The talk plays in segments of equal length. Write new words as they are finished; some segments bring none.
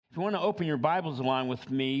If you want to open your Bibles along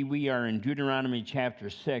with me, we are in Deuteronomy chapter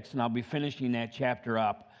 6, and I'll be finishing that chapter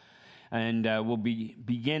up. And we'll be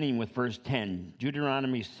beginning with verse 10.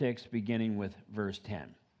 Deuteronomy 6, beginning with verse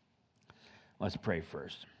 10. Let's pray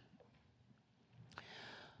first.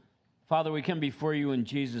 Father, we come before you in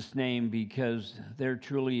Jesus' name because there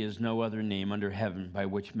truly is no other name under heaven by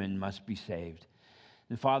which men must be saved.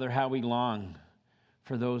 And Father, how we long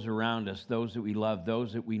for those around us, those that we love,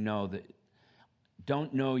 those that we know that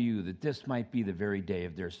don't know you, that this might be the very day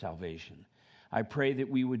of their salvation. I pray that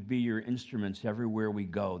we would be your instruments everywhere we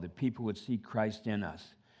go, that people would see Christ in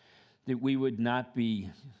us, that we would not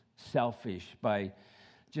be selfish by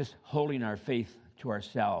just holding our faith to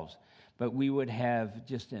ourselves, but we would have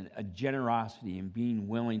just a generosity in being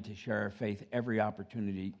willing to share our faith every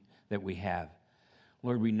opportunity that we have.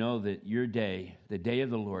 Lord, we know that your day, the day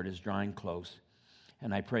of the Lord, is drawing close.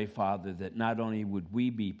 And I pray, Father, that not only would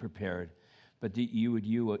we be prepared, but that you would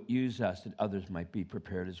use us that others might be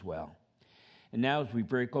prepared as well. And now as we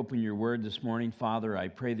break open your word this morning, Father, I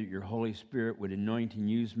pray that your Holy Spirit would anoint and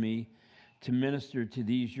use me to minister to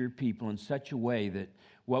these your people in such a way that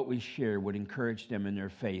what we share would encourage them in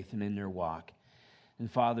their faith and in their walk.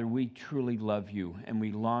 And Father, we truly love you, and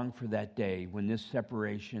we long for that day when this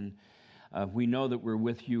separation, we know that we're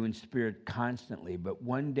with you in spirit constantly, but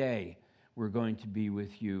one day we're going to be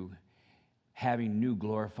with you having new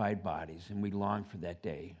glorified bodies, and we long for that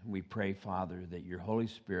day. We pray, Father, that your Holy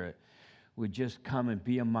Spirit would just come and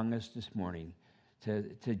be among us this morning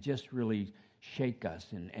to just really shake us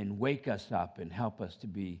and wake us up and help us to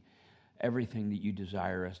be everything that you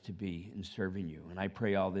desire us to be in serving you. And I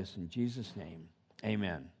pray all this in Jesus' name.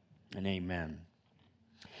 Amen and amen.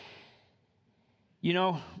 You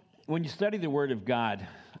know, when you study the Word of God,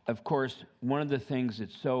 of course, one of the things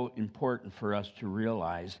that's so important for us to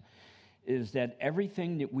realize is that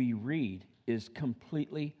everything that we read is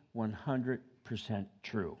completely 100%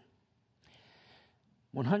 true.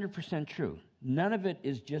 100% true. None of it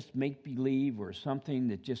is just make-believe or something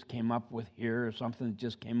that just came up with here or something that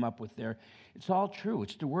just came up with there. It's all true.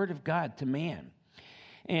 It's the Word of God to man.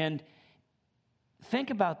 And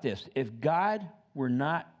think about this. If God were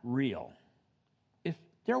not real, if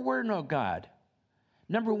there were no God,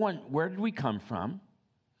 number one, where did we come from?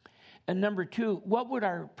 And number two, what would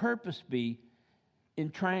our purpose be in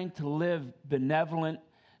trying to live benevolent,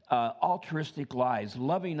 altruistic lives,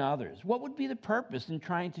 loving others? What would be the purpose in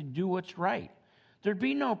trying to do what's right? There'd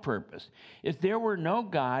be no purpose. If there were no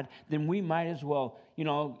God, then we might as well,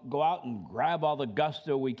 go out and grab all the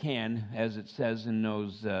gusto we can, as it says in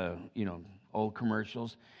those, old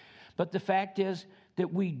commercials. But the fact is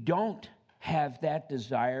that we don't have that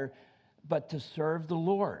desire, but to serve the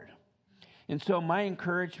Lord. And so my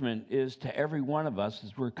encouragement is to every one of us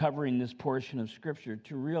as we're covering this portion of Scripture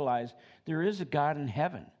to realize there is a God in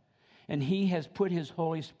heaven. And he has put his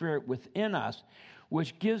Holy Spirit within us,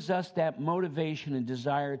 which gives us that motivation and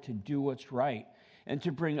desire to do what's right and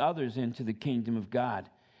to bring others into the kingdom of God.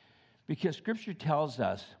 Because Scripture tells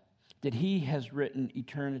us that he has written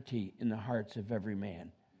eternity in the hearts of every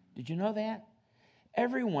man. Did you know that?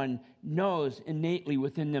 Everyone knows innately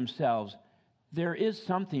within themselves there is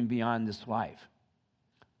something beyond this life.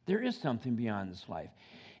 There is something beyond this life.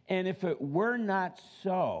 And if it were not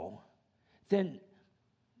so, then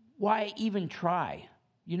why even try?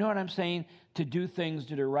 You know what I'm saying? To do things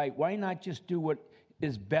that are right. Why not just do what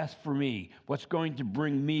is best for me? What's going to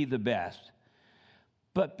bring me the best?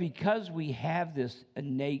 But because we have this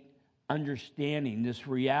innate understanding, this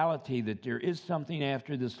reality that there is something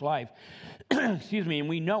after this life, and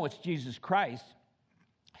we know it's Jesus Christ,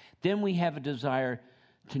 then we have a desire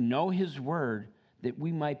to know his word that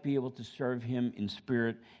we might be able to serve him in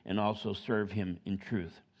spirit and also serve him in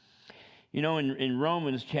truth. In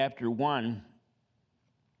Romans chapter 1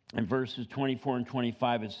 and verses 24 and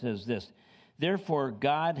 25, it says this: Therefore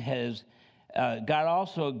God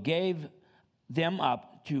also gave them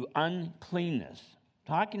up to uncleanness.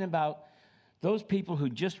 Talking about those people who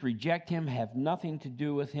just reject him, have nothing to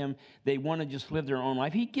do with him, they want to just live their own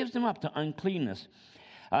life. He gives them up to uncleanness.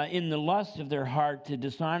 In the lust of their heart to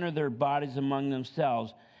dishonor their bodies among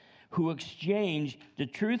themselves, who exchange the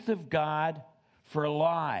truth of God for a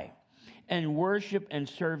lie, and worship and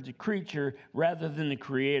serve the creature rather than the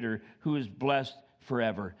Creator, who is blessed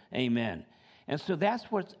forever. Amen. And so that's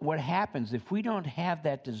what happens if we don't have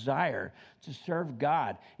that desire to serve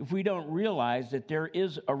God, if we don't realize that there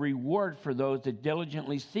is a reward for those that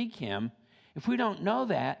diligently seek him. If we don't know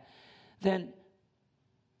that, then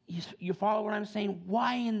you follow what I'm saying?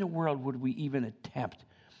 Why in the world would we even attempt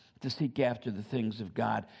to seek after the things of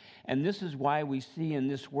God? And this is why we see in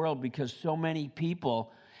this world, because so many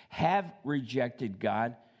people have rejected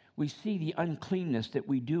God, we see the uncleanness that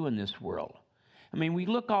we do in this world. I mean, we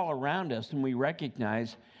look all around us and we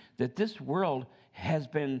recognize that this world has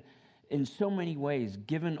been, in so many ways,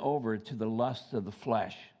 given over to the lusts of the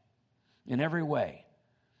flesh in every way.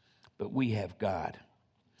 But we have God.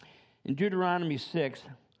 In Deuteronomy 6,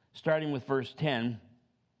 starting with verse 10,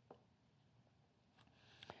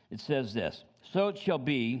 it says this, "So it shall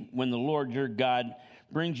be when the Lord your God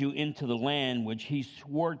brings you into the land which he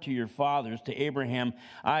swore to your fathers, to Abraham,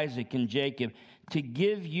 Isaac, and Jacob, to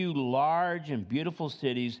give you large and beautiful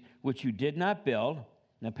cities which you did not build."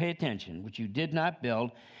 Now pay attention, "which you did not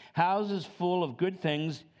build, houses full of good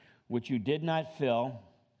things which you did not fill,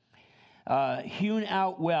 hewn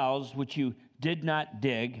out wells which you did not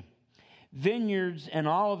dig, vineyards and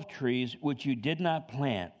olive trees which you did not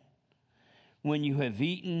plant. When you have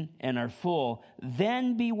eaten and are full,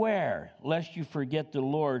 then beware lest you forget the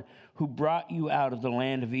Lord who brought you out of the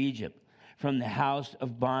land of Egypt, from the house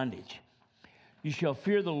of bondage. You shall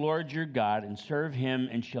fear the Lord your God and serve him,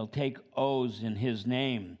 and shall take oaths in his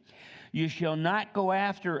name. You shall not go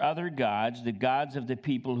after other gods, the gods of the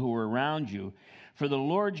people who are around you, for the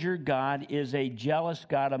Lord your God is a jealous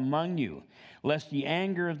God among you, lest the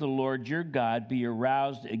anger of the Lord your God be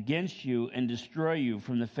aroused against you and destroy you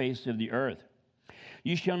from the face of the earth.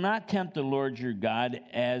 You shall not tempt the Lord your God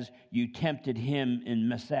as you tempted him in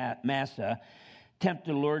Massah. Tempt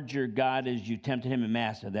the Lord your God as you tempted him in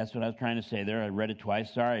Massah." That's what I was trying to say there. I read it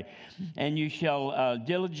twice. Sorry. "And you shall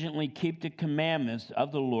diligently keep the commandments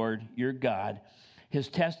of the Lord your God, his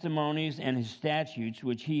testimonies and his statutes,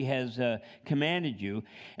 which he has commanded you.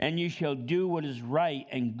 And you shall do what is right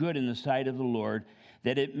and good in the sight of the Lord,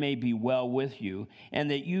 that it may be well with you, and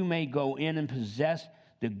that you may go in and possess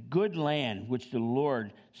the good land which the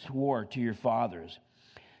Lord swore to your fathers,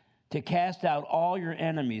 to cast out all your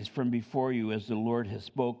enemies from before you, as the Lord has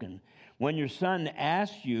spoken. When your son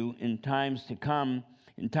asks you in time to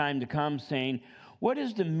come, saying, 'What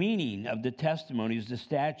is the meaning of the testimonies, the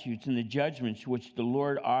statutes, and the judgments which the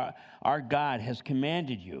Lord our God has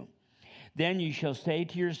commanded you?' Then you shall say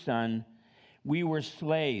to your son, 'We were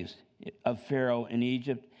slaves of Pharaoh in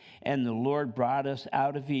Egypt, and the Lord brought us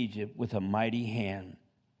out of Egypt with a mighty hand.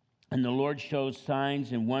 And the Lord showed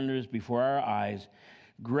signs and wonders before our eyes,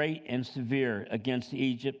 great and severe, against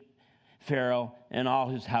Egypt, Pharaoh, and all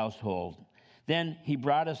his household. Then he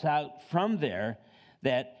brought us out from there,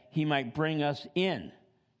 that he might bring us in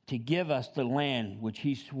to give us the land which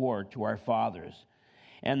he swore to our fathers.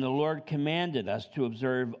 And the Lord commanded us to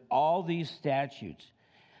observe all these statutes,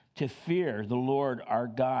 to fear the Lord our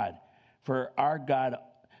God, for our God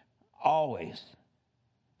always,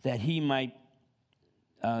 that he might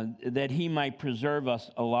preserve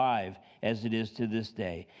us alive, as it is to this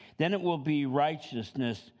day. Then it will be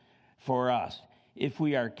righteousness for us, if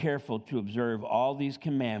we are careful to observe all these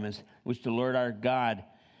commandments which the Lord our God,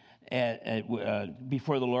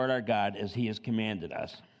 before the Lord our God, as he has commanded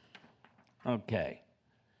us." Okay.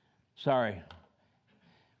 Sorry.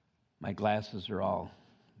 My glasses are all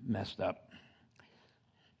messed up.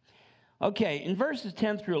 Okay, in verses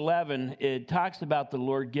 10 through 11, it talks about the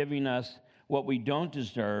Lord giving us what we don't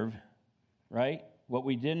deserve, right? What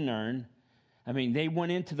we didn't earn. I mean, they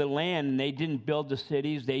went into the land and they didn't build the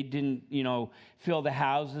cities. They didn't, fill the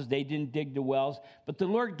houses. They didn't dig the wells. But the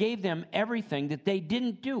Lord gave them everything that they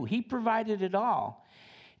didn't do. He provided it all.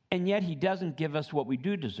 And yet he doesn't give us what we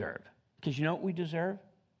do deserve. Because you know what we deserve?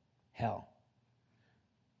 Hell.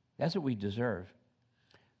 That's what we deserve.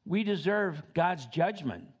 We deserve God's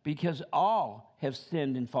judgment because all have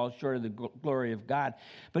sinned and fall short of the glory of God.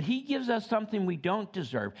 But he gives us something we don't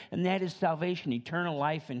deserve, and that is salvation, eternal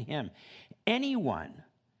life in him. Anyone,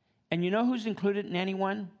 and you know who's included in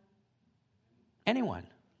anyone? Anyone.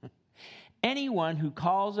 Anyone who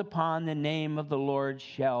calls upon the name of the Lord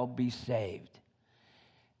shall be saved.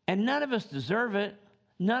 And none of us deserve it.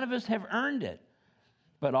 None of us have earned it.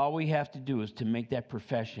 But all we have to do is to make that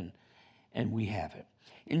profession, and we have it.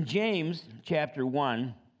 In James chapter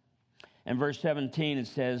 1 and verse 17, it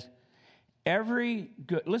says,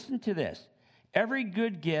 listen to this, every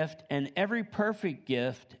good gift and every perfect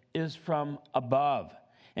gift is from above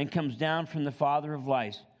and comes down from the Father of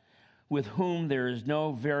lights, with whom there is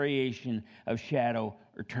no variation of shadow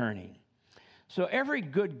or turning. So every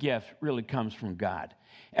good gift really comes from God.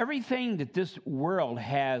 Everything that this world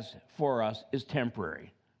has for us is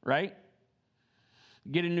temporary, right?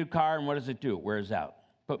 You get a new car, and what does it do? It wears out.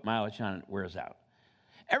 Put mileage on it, it wears out.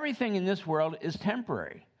 Everything in this world is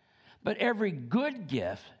temporary. But every good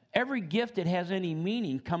gift, every gift that has any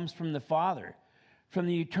meaning, comes from the Father, from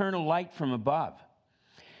the eternal light from above.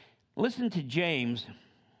 Listen to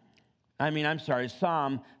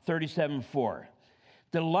Psalm 37:4.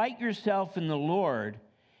 Delight yourself in the Lord,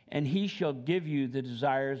 and he shall give you the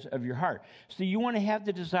desires of your heart. So you want to have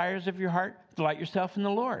the desires of your heart? Delight yourself in the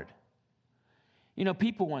Lord. You know,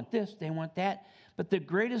 people want this, they want that. But the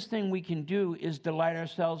greatest thing we can do is delight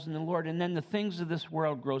ourselves in the Lord. And then the things of this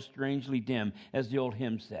world grow strangely dim, as the old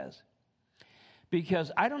hymn says.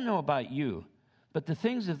 Because I don't know about you, but the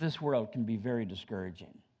things of this world can be very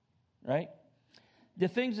discouraging, right? The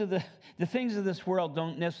things of this world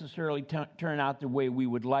don't necessarily turn out the way we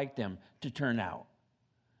would like them to turn out.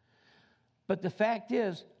 But the fact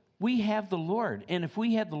is, we have the Lord. And if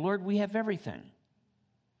we have the Lord, we have everything.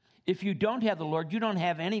 If you don't have the Lord, you don't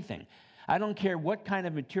have anything. I don't care what kind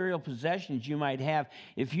of material possessions you might have.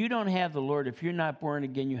 If you don't have the Lord, if you're not born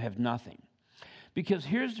again, you have nothing. Because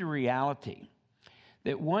here's the reality,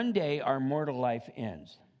 that one day our mortal life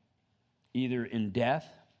ends, either in death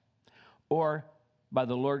or by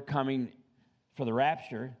the Lord coming for the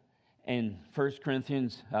rapture. In 1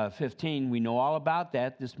 Corinthians 15, we know all about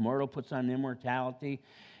that. This mortal puts on immortality,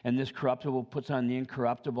 and this corruptible puts on the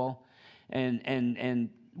incorruptible. And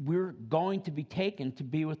we're going to be taken to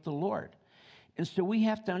be with the Lord. And so we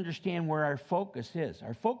have to understand where our focus is.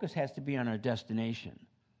 Our focus has to be on our destination.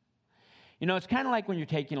 You know, it's kind of like when you're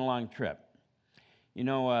taking a long trip. You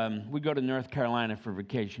know, we go to North Carolina for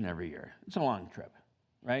vacation every year. It's a long trip,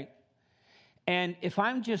 right? And if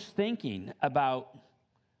I'm just thinking about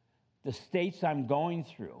the states I'm going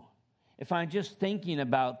through, if I'm just thinking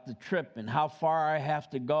about the trip and how far I have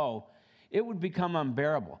to go, it would become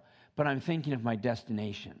unbearable. But I'm thinking of my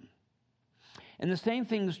destination. And the same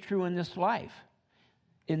thing is true in this life.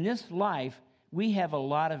 In this life, we have a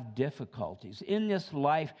lot of difficulties. In this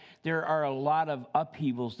life, there are a lot of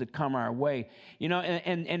upheavals that come our way. You know,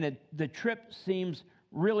 and the trip seems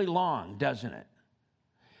really long, doesn't it?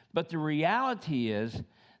 But the reality is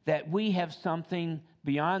that we have something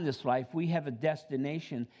beyond this life. We have a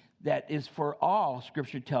destination that is for all,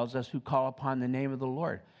 Scripture tells us, who call upon the name of the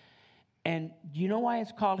Lord. And do you know why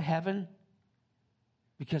it's called heaven?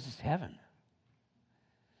 Because it's heaven.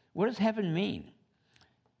 What does heaven mean?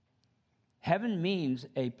 Heaven means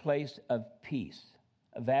a place of peace,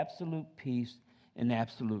 of absolute peace and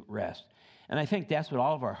absolute rest. And I think that's what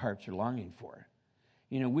all of our hearts are longing for.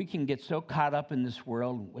 You know, we can get so caught up in this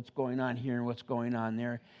world, what's going on here and what's going on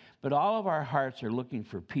there, but all of our hearts are looking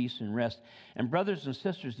for peace and rest. And brothers and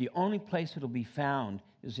sisters, the only place it'll be found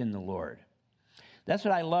is in the Lord. That's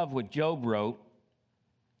what I love what Job wrote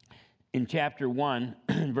in chapter 1,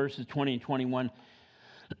 verses 20 and 21.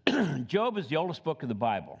 Job is the oldest book of the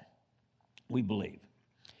Bible, we believe.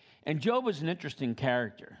 And Job is an interesting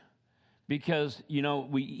character because, you know,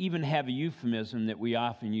 we even have a euphemism that we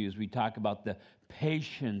often use. We talk about the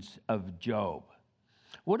patience of Job.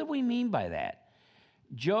 What do we mean by that?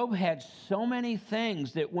 Job had so many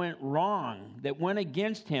things that went wrong, that went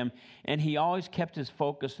against him, and he always kept his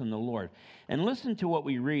focus on the Lord. And listen to what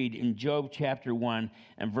we read in Job chapter 1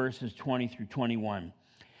 and verses 20 through 21.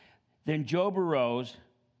 Then Job arose,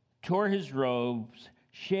 tore his robes,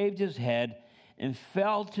 shaved his head, and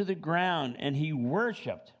fell to the ground, and he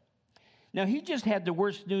worshiped. Now, he just had the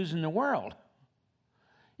worst news in the world,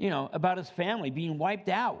 you know, about his family being wiped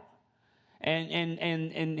out.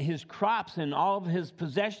 And his crops and all of his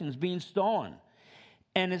possessions being stolen.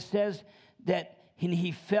 And it says that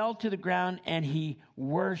he fell to the ground and he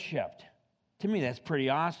worshiped. To me, that's pretty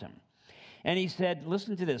awesome. And he said,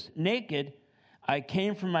 listen to this, naked I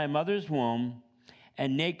came from my mother's womb,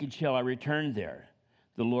 and naked shall I return there.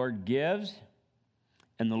 The Lord gives,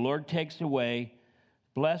 and the Lord takes away.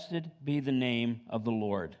 Blessed be the name of the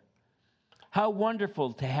Lord. How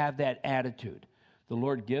wonderful to have that attitude. The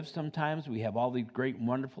Lord gives sometimes. We have all these great and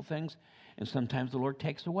wonderful things. And sometimes the Lord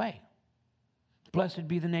takes away. Blessed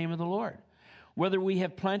be the name of the Lord. Whether we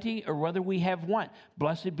have plenty or whether we have want,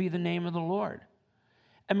 blessed be the name of the Lord.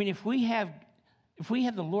 I mean, if we have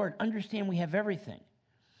the Lord, understand we have everything.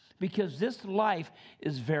 Because this life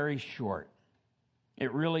is very short.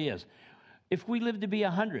 It really is. If we live to be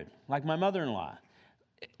 100, like my mother-in-law,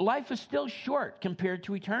 life is still short compared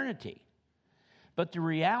to eternity. But the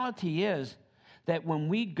reality is that when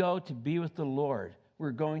we go to be with the Lord,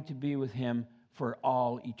 we're going to be with him for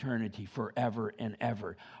all eternity, forever and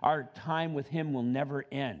ever. Our time with him will never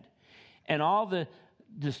end. And all the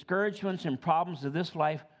discouragements and problems of this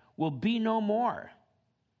life will be no more.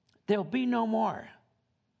 There'll be no more.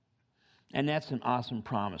 And that's an awesome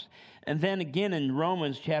promise. And then again in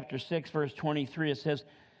Romans chapter 6, verse 23, it says,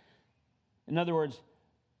 in other words,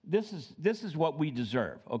 this is what we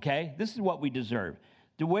deserve, okay? This is what we deserve.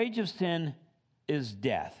 The wage of sin is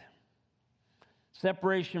death.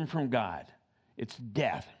 Separation from God. It's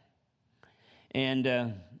death. And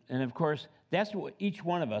of course, That's what each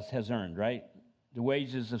one of us has earned, right? The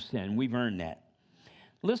wages of sin. We've earned that.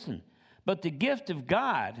 Listen, but the gift of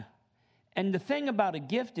God, and the thing about a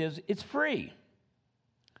gift is it's free.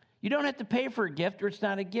 You don't have to pay for a gift or it's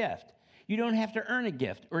not a gift. You don't have to earn a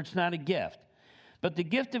gift or it's not a gift. But the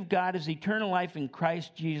gift of God is eternal life in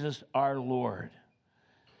Christ Jesus our Lord.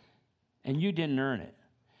 And you didn't earn it.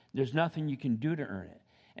 There's nothing you can do to earn it.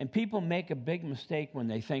 And people make a big mistake when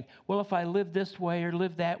they think, well, if I live this way or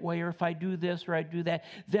live that way, or if I do this or I do that,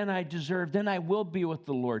 then I will be with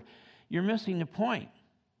the Lord. You're missing the point.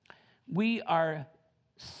 We are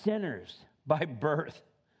sinners by birth.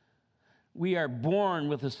 We are born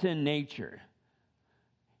with a sin nature.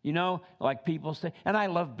 You know, like people say, and I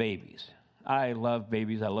love babies. I love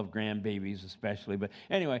babies. I love grandbabies especially. But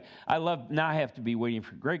anyway, now I have to be waiting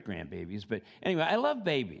for great-grandbabies. But anyway, I love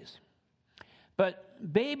babies.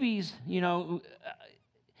 But babies, a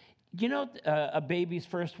baby's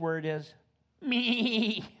first word is,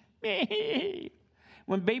 me, me.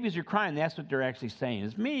 When babies are crying, that's what they're actually saying,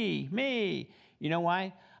 is me, me. You know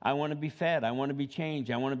why? I want to be fed. I want to be changed.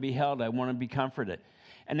 I want to be held. I want to be comforted.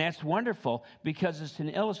 And that's wonderful because it's an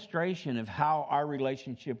illustration of how our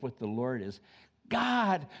relationship with the Lord is.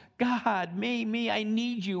 God, me, I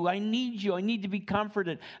need you. I need to be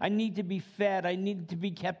comforted. I need to be fed. I need to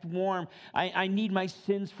be kept warm. I need my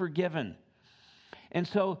sins forgiven. And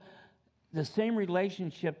so the same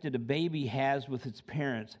relationship that a baby has with its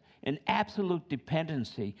parents, an absolute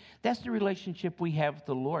dependency, that's the relationship we have with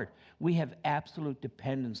the Lord. We have absolute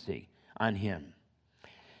dependency on Him.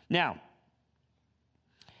 Now,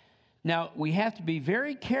 we have to be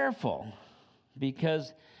very careful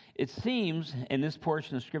because it seems, and this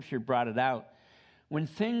portion of Scripture brought it out, when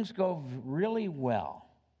things go really well,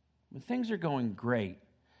 when things are going great,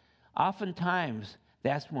 oftentimes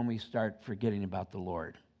that's when we start forgetting about the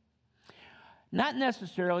Lord. Not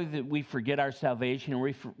necessarily that we forget our salvation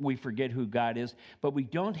or we forget who God is, but we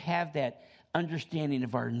don't have that understanding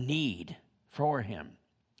of our need for Him.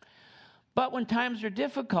 But when times are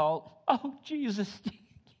difficult, oh, Jesus,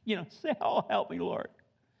 say, oh, help me, Lord.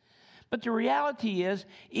 But the reality is,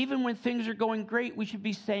 even when things are going great, we should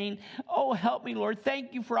be saying, oh, help me, Lord.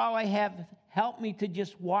 Thank you for all I have. Help me to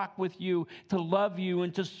just walk with you, to love you,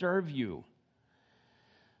 and to serve you.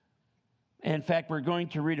 In fact, we're going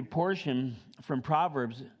to read a portion from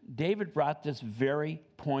Proverbs. David brought this very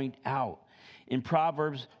point out. In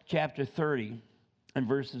Proverbs chapter 30 and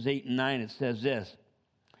verses 8 and 9, it says this.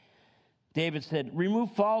 David said,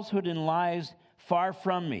 remove falsehood and lies far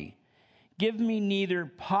from me. Give me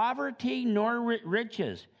neither poverty nor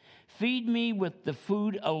riches. Feed me with the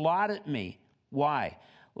food allotted me. Why?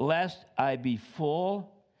 Lest I be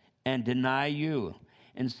full and deny you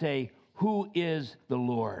and say, who is the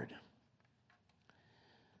Lord?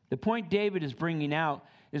 The point David is bringing out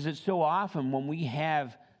is that so often when we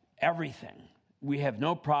have everything, we have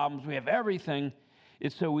no problems, we have everything,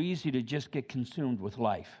 it's so easy to just get consumed with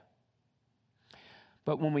life.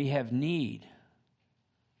 But when we have need,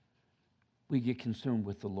 we get consumed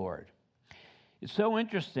with the Lord. It's so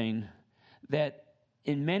interesting that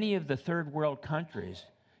in many of the third world countries,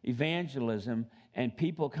 evangelism and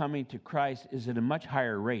people coming to Christ is at a much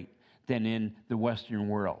higher rate than in the Western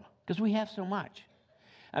world because we have so much.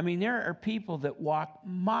 I mean, there are people that walk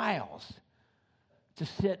miles to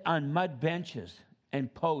sit on mud benches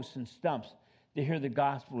and posts and stumps to hear the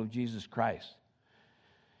gospel of Jesus Christ.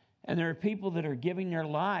 And there are people that are giving their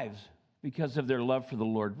lives because of their love for the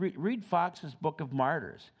Lord. Read Fox's Book of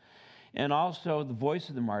Martyrs and also The Voice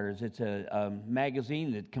of the Martyrs. It's a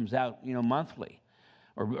magazine that comes out, monthly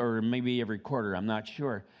or maybe every quarter, I'm not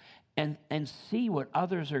sure. And see what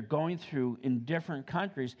others are going through in different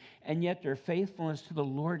countries, and yet their faithfulness to the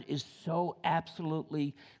Lord is so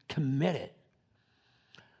absolutely committed.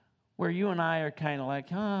 Where you and I are kind of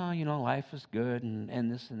like, life is good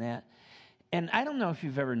and this and that. And I don't know if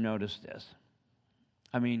you've ever noticed this.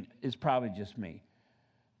 I mean, it's probably just me.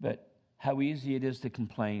 But how easy it is to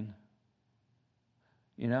complain.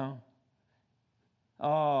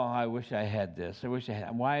 Oh, I wish I had this. I wish I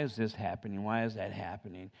had. Why is this happening? Why is that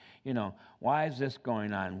happening? Why is this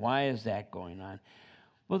going on? Why is that going on?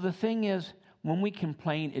 Well, the thing is, when we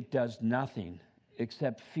complain, it does nothing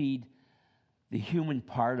except feed the human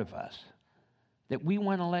part of us that we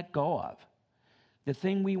want to let go of. The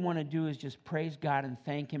thing we want to do is just praise God and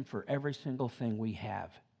thank Him for every single thing we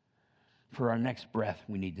have. For our next breath,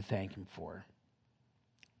 we need to thank Him for.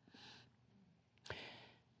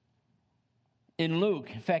 In Luke,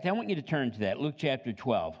 in fact, I want you to turn to that, Luke chapter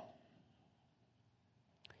 12.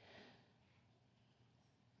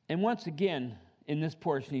 And once again, in this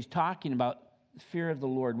portion, he's talking about fear of the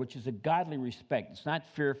Lord, which is a godly respect. It's not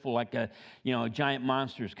fearful like a giant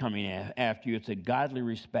monster is coming after you. It's a godly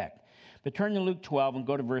respect. But turn to Luke 12 and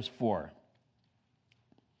go to verse 4.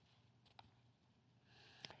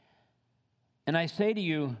 And I say to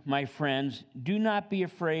you, my friends, do not be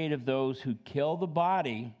afraid of those who kill the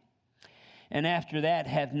body, and after that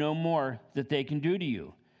have no more that they can do to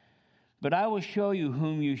you. But I will show you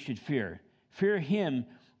whom you should fear. Fear him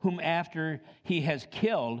whom after he has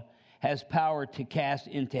killed has power to cast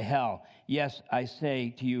into hell. Yes, I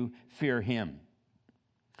say to you, fear him.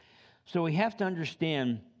 So we have to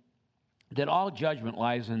understand that all judgment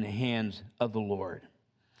lies in the hands of the Lord.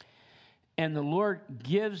 And the Lord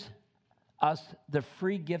gives us the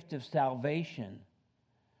free gift of salvation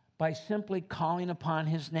by simply calling upon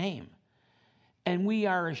his name. And we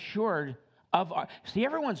are assured of our... See,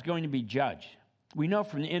 everyone's going to be judged. We know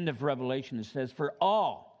from the end of Revelation it says, for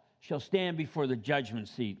all shall stand before the judgment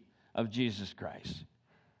seat of Jesus Christ.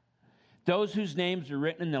 Those whose names are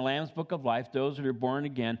written in the Lamb's Book of Life, those that are born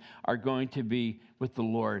again, are going to be with the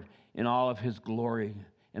Lord in all of his glory,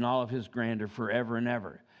 in all of his grandeur forever and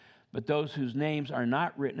ever. But those whose names are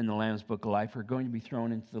not written in the Lamb's Book of Life are going to be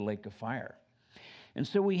thrown into the lake of fire. And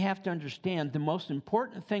so we have to understand the most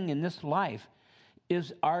important thing in this life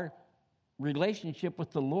is our relationship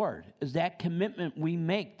with the Lord, is that commitment we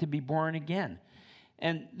make to be born again.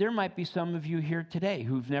 And there might be some of you here today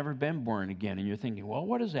who've never been born again, and you're thinking, well,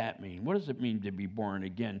 what does that mean? What does it mean to be born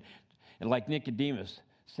again? And like Nicodemus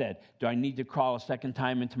said, do I need to crawl a second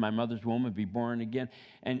time into my mother's womb and be born again?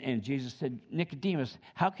 And Jesus said, Nicodemus,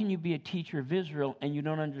 how can you be a teacher of Israel and you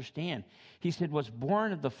don't understand? He said, what's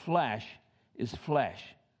born of the flesh is flesh,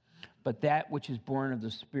 but that which is born of the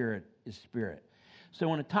Spirit is spirit. So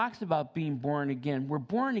when it talks about being born again, we're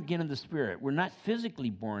born again of the Spirit. We're not physically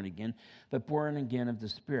born again, but born again of the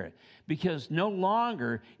Spirit. Because no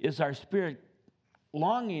longer is our spirit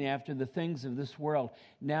longing after the things of this world.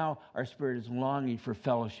 Now our spirit is longing for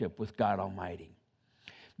fellowship with God Almighty.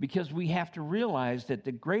 Because we have to realize that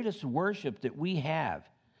the greatest worship that we have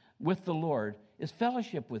with the Lord is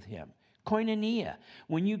fellowship with him. Koinonia.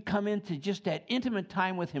 When you come into just that intimate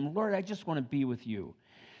time with him, Lord, I just want to be with you.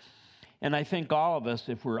 And I think all of us,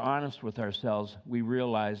 if we're honest with ourselves, we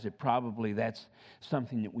realize that probably that's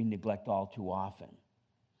something that we neglect all too often.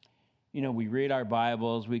 You know, we read our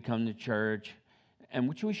Bibles, we come to church, and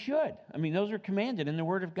which we should. I mean, those are commanded in the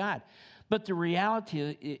Word of God. But the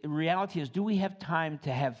reality is, do we have time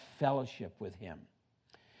to have fellowship with him?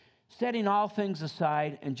 Setting all things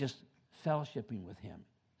aside and just fellowshipping with him.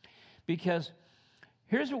 Because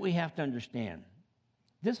here's what we have to understand.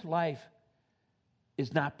 This life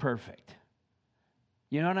is not perfect.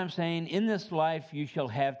 You know what I'm saying? In this life you shall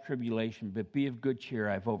have tribulation, but be of good cheer,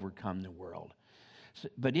 I've overcome the world.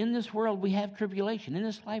 But in this world we have tribulation. In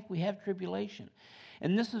this life we have tribulation.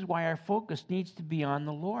 And this is why our focus needs to be on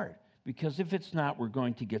the Lord. Because if it's not, we're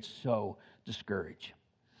going to get so discouraged.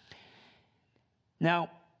 Now,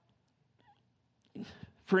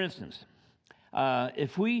 for instance,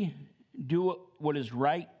 if we do what is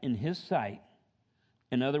right in his sight,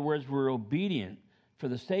 in other words, we're obedient for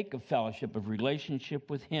the sake of fellowship, of relationship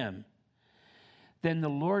with him, then the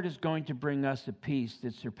Lord is going to bring us a peace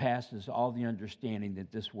that surpasses all the understanding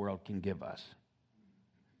that this world can give us.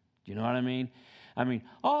 Do you know what I mean? I mean,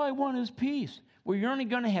 all I want is peace. Well, you're only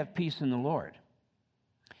going to have peace in the Lord.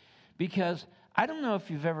 Because I don't know if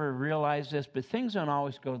you've ever realized this, but things don't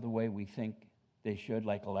always go the way we think they should,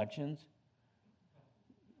 like elections.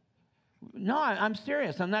 No, I'm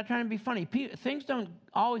serious. I'm not trying to be funny. Things don't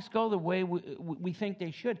always go the way we think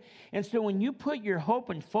they should. And so when you put your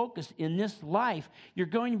hope and focus in this life, you're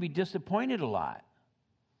going to be disappointed a lot.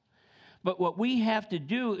 But what we have to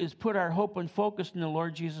do is put our hope and focus in the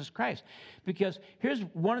Lord Jesus Christ. Because here's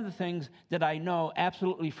one of the things that I know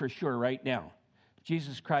absolutely for sure right now.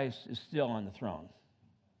 Jesus Christ is still on the throne.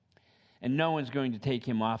 And no one's going to take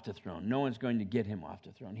him off the throne. No one's going to get him off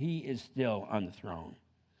the throne. He is still on the throne.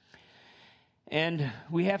 And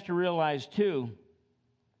we have to realize, too,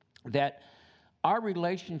 that our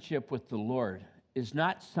relationship with the Lord is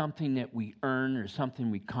not something that we earn or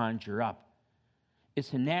something we conjure up.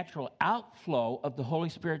 It's a natural outflow of the Holy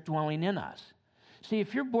Spirit dwelling in us. See,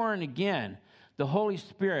 if you're born again, the Holy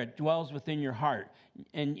Spirit dwells within your heart.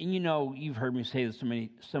 And you know, you've heard me say this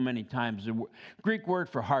so many times. The Greek word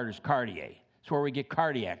for heart is cardia. It's where we get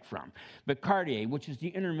cardiac from. But cardia, which is the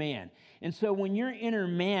inner man. And so when your inner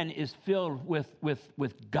man is filled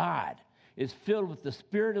with God, is filled with the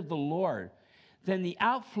Spirit of the Lord, then the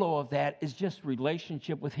outflow of that is just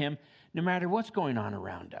relationship with him, no matter what's going on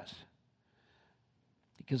around us.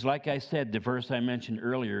 Because like I said, the verse I mentioned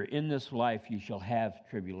earlier, in this life you shall have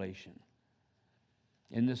tribulation.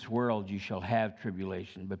 In this world you shall have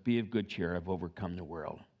tribulation, but be of good cheer, I've overcome the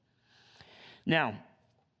world. Now,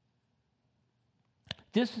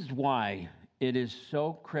 this is why it is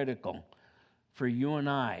so critical for you and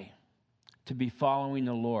I to be following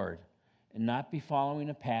the Lord and not be following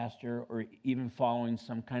a pastor or even following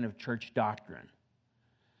some kind of church doctrine.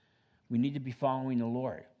 We need to be following the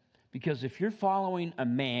Lord. Because if you're following a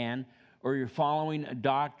man or you're following a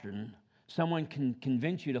doctrine, someone can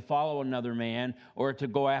convince you to follow another man or to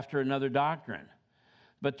go after another doctrine.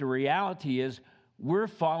 But the reality is, we're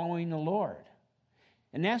following the Lord.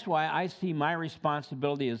 And that's why I see my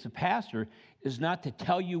responsibility as a pastor is not to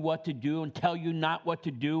tell you what to do and tell you not what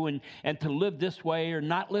to do and to live this way or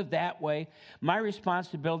not live that way. My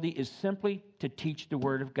responsibility is simply to teach the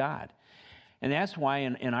Word of God. And that's why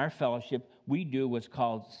in our fellowship, we do what's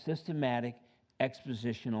called systematic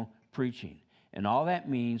expositional preaching. And all that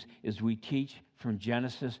means is we teach from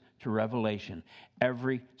Genesis to Revelation,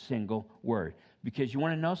 every single word. Because you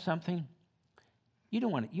want to know something? You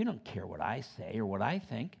don't care what I say or what I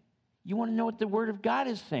think. You want to know what the Word of God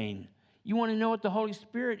is saying. You want to know what the Holy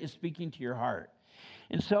Spirit is speaking to your heart.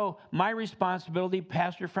 And so my responsibility,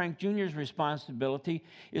 Pastor Frank Jr.'s responsibility,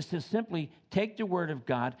 is to simply take the Word of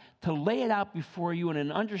God, to lay it out before you in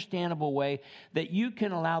an understandable way that you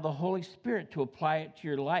can allow the Holy Spirit to apply it to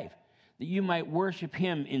your life, that you might worship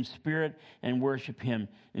Him in spirit and worship Him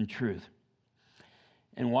in truth.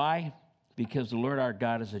 And why? Because the Lord our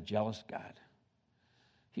God is a jealous God.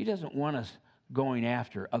 He doesn't want us going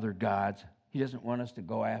after other gods. He doesn't want us to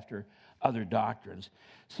go after other doctrines.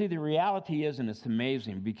 See, the reality is, and it's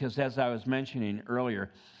amazing, because as I was mentioning earlier,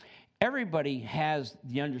 everybody has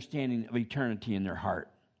the understanding of eternity in their heart.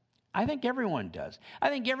 I think everyone does. I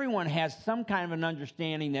think everyone has some kind of an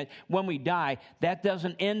understanding that when we die, that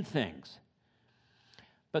doesn't end things.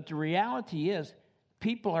 But the reality is,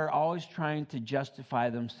 people are always trying to justify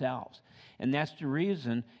themselves. And that's the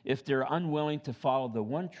reason, if they're unwilling to follow the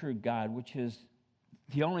one true God, which is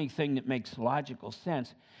the only thing that makes logical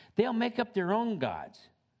sense, they'll make up their own gods,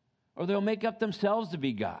 or they'll make up themselves to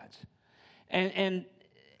be gods. And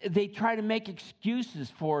they try to make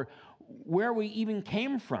excuses for where we even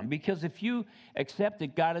came from, because if you accept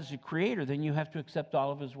that God is a creator, then you have to accept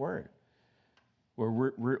all of His Word.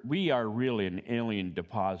 We are really an alien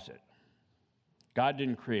deposit. God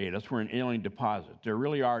didn't create us. We're an alien deposit. There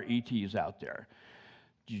really are ETs out there.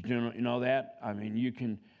 Do you know that? I mean, you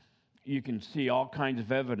can see all kinds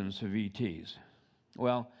of evidence of ETs.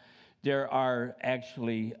 Well, there are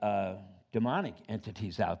actually demonic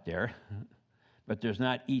entities out there, but there's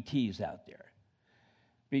not ETs out there.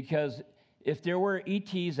 Because if there were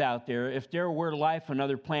ETs out there, if there were life on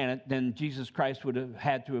another planet, then Jesus Christ would have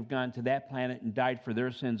had to have gone to that planet and died for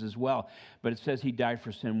their sins as well. But it says He died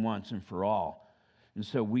for sin once and for all. And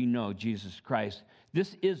so we know Jesus Christ.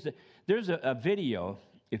 There's a video.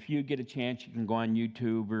 If you get a chance, you can go on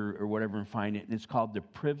YouTube or whatever and find it. And it's called The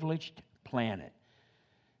Privileged Planet.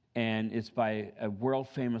 And it's by a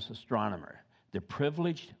world-famous astronomer. The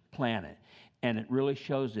Privileged Planet. And it really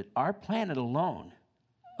shows that our planet alone,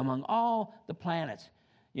 among all the planets,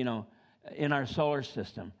 in our solar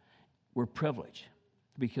system, we're privileged.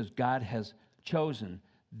 Because God has chosen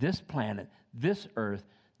this planet, this earth,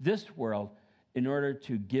 this world, in order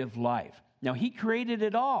to give life. Now, He created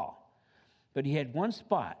it all. But He had one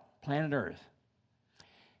spot, planet Earth.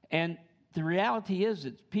 And the reality is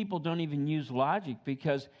that people don't even use logic,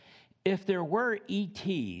 because if there were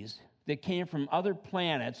ETs that came from other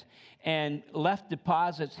planets and left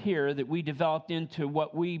deposits here that we developed into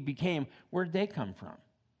what we became, where did they come from?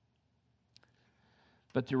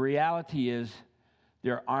 But the reality is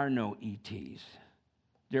there are no ETs.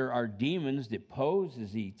 There are demons that pose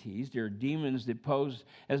as ETs. There are demons that pose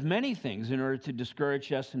as many things in order to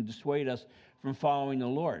discourage us and dissuade us from following the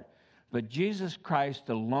Lord. But Jesus Christ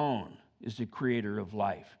alone is the creator of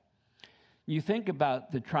life. You think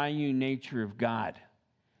about the triune nature of God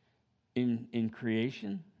in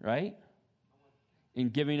creation, right? In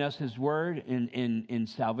giving us His Word, in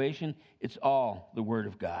salvation, it's all the Word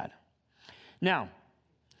of God. Now,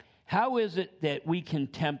 how is it that we can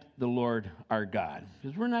tempt the Lord our God?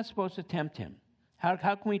 Because we're not supposed to tempt Him. How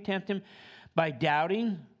can we tempt Him? By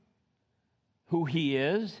doubting who He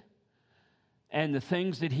is and the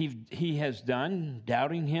things that He has done,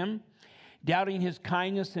 doubting Him, doubting His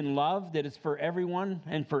kindness and love that is for everyone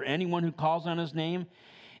and for anyone who calls on His name,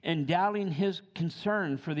 and doubting His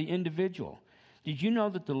concern for the individual. Did you know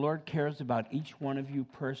that the Lord cares about each one of you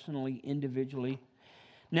personally, individually?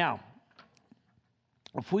 Now,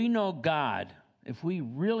 if we know God, if we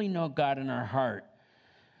really know God in our heart,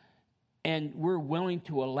 and we're willing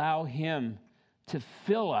to allow Him to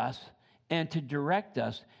fill us and to direct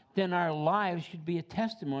us, then our lives should be a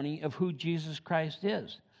testimony of who Jesus Christ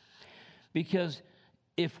is. Because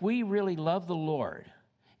if we really love the Lord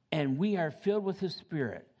and we are filled with His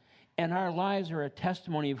Spirit and our lives are a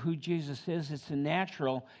testimony of who Jesus is, it's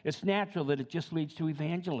natural that it just leads to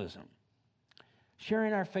evangelism,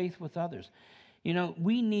 sharing our faith with others. You know,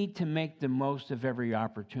 we need to make the most of every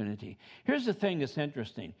opportunity. Here's the thing that's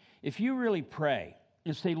interesting. If you really pray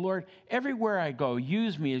and say, Lord, everywhere I go,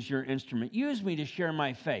 use me as your instrument. Use me to share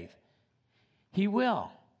my faith. He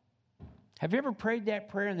will. Have you ever prayed that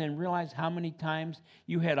prayer and then realized how many times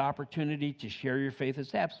you had opportunity to share your faith?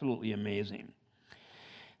 It's absolutely amazing.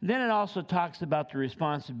 Then it also talks about the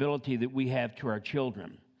responsibility that we have to our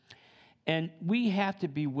children. And we have to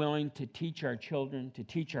be willing to teach our children, to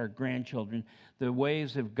teach our grandchildren the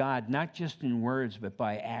ways of God, not just in words, but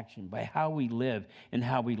by action, by how we live and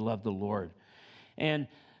how we love the Lord. And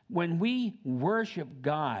when we worship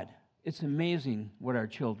God, it's amazing what our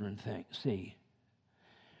children see.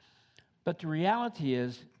 But the reality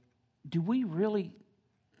is, do we really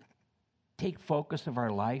take focus of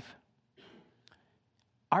our life?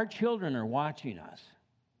 Our children are watching us.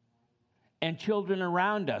 And children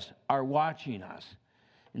around us are watching us.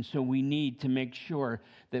 And so we need to make sure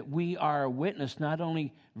that we are a witness, not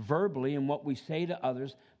only verbally in what we say to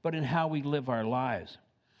others, but in how we live our lives.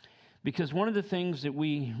 Because one of the things that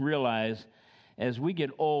we realize as we get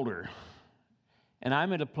older, and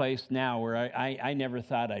I'm at a place now where I never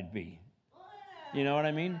thought I'd be. You know what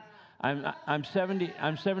I mean? I'm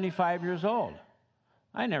 75 years old.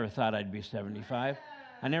 I never thought I'd be 75.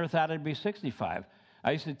 I never thought I'd be 65.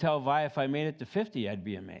 I used to tell Vi if I made it to 50, I'd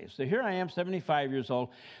be amazed. So here I am, 75 years old.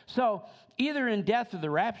 So either in death or the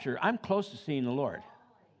rapture, I'm close to seeing the Lord.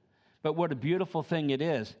 But what a beautiful thing it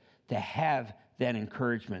is to have that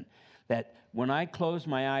encouragement, that when I close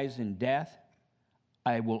my eyes in death,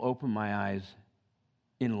 I will open my eyes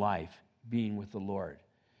in life, being with the Lord.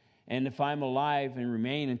 And if I'm alive and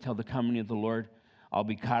remain until the coming of the Lord, I'll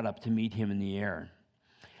be caught up to meet Him in the air.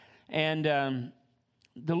 And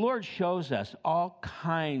the Lord shows us all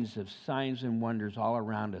kinds of signs and wonders all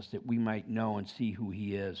around us that we might know and see who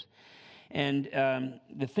He is. And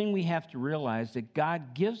the thing we have to realize that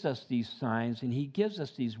God gives us these signs and He gives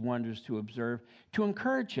us these wonders to observe, to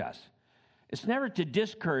encourage us. It's never to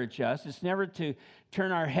discourage us. It's never to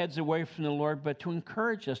turn our heads away from the Lord, but to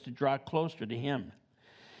encourage us to draw closer to Him.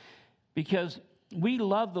 Because we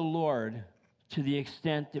love the Lord to the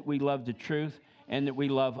extent that we love the truth and that we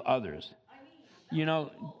love others. You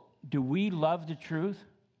know, do we love the truth?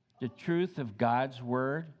 The truth of God's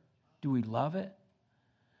Word? Do we love it?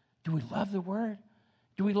 Do we love the Word?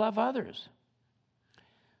 Do we love others?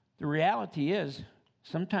 The reality is,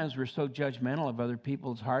 sometimes we're so judgmental of other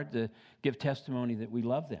people, it's hard to give testimony that we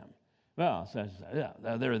love them. Well,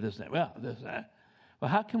 they're this, that. Well, this, that. Well,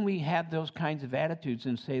 how can we have those kinds of attitudes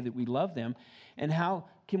and say that we love them? And how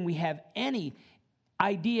can we have any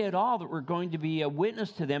idea at all that we're going to be a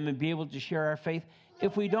witness to them and be able to share our faith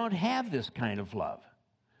if we don't have this kind of love?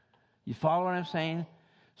 You follow what I'm saying?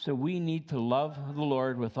 So we need to love the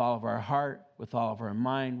Lord with all of our heart, with all of our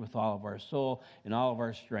mind, with all of our soul, and all of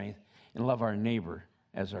our strength, and love our neighbor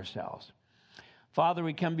as ourselves. Father,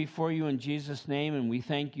 we come before you in Jesus' name, and we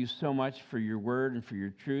thank you so much for your word and for your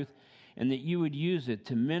truth, and that you would use it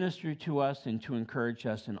to minister to us and to encourage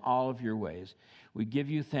us in all of your ways. We give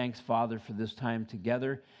you thanks, Father, for this time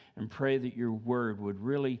together, and pray that your word would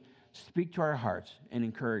really speak to our hearts and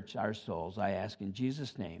encourage our souls. I ask in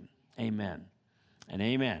Jesus' name, amen and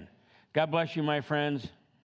amen. God bless you, my friends.